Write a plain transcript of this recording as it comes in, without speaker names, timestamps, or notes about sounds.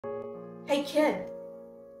Hey kid.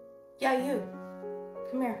 Yeah, you.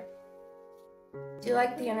 Come here. Do you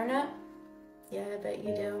like the internet? Yeah, I bet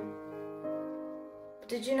you do. But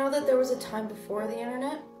did you know that there was a time before the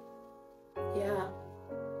internet? Yeah.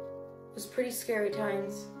 It was pretty scary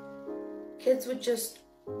times. Kids would just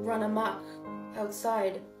run amok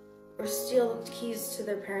outside or steal the keys to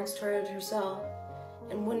their parents' toilet or cell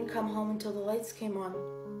and wouldn't come home until the lights came on.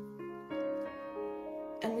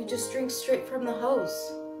 And we just drink straight from the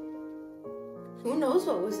hose. Who knows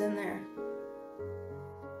what was in there?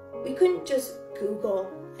 We couldn't just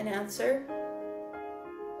Google an answer.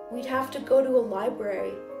 We'd have to go to a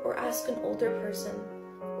library or ask an older person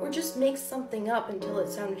or just make something up until it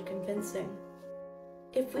sounded convincing.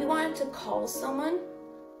 If we wanted to call someone,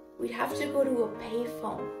 we'd have to go to a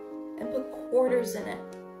payphone and put quarters in it.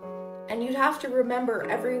 And you'd have to remember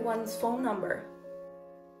everyone's phone number.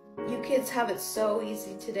 You kids have it so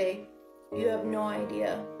easy today. You have no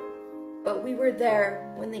idea. But we were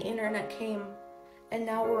there when the internet came, and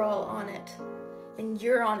now we're all on it. And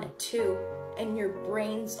you're on it too, and your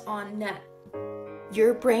brain's on net.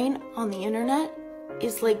 Your brain on the internet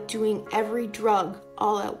is like doing every drug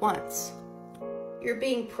all at once. You're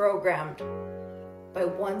being programmed by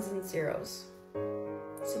ones and zeros.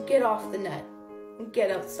 So get off the net and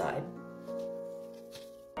get outside.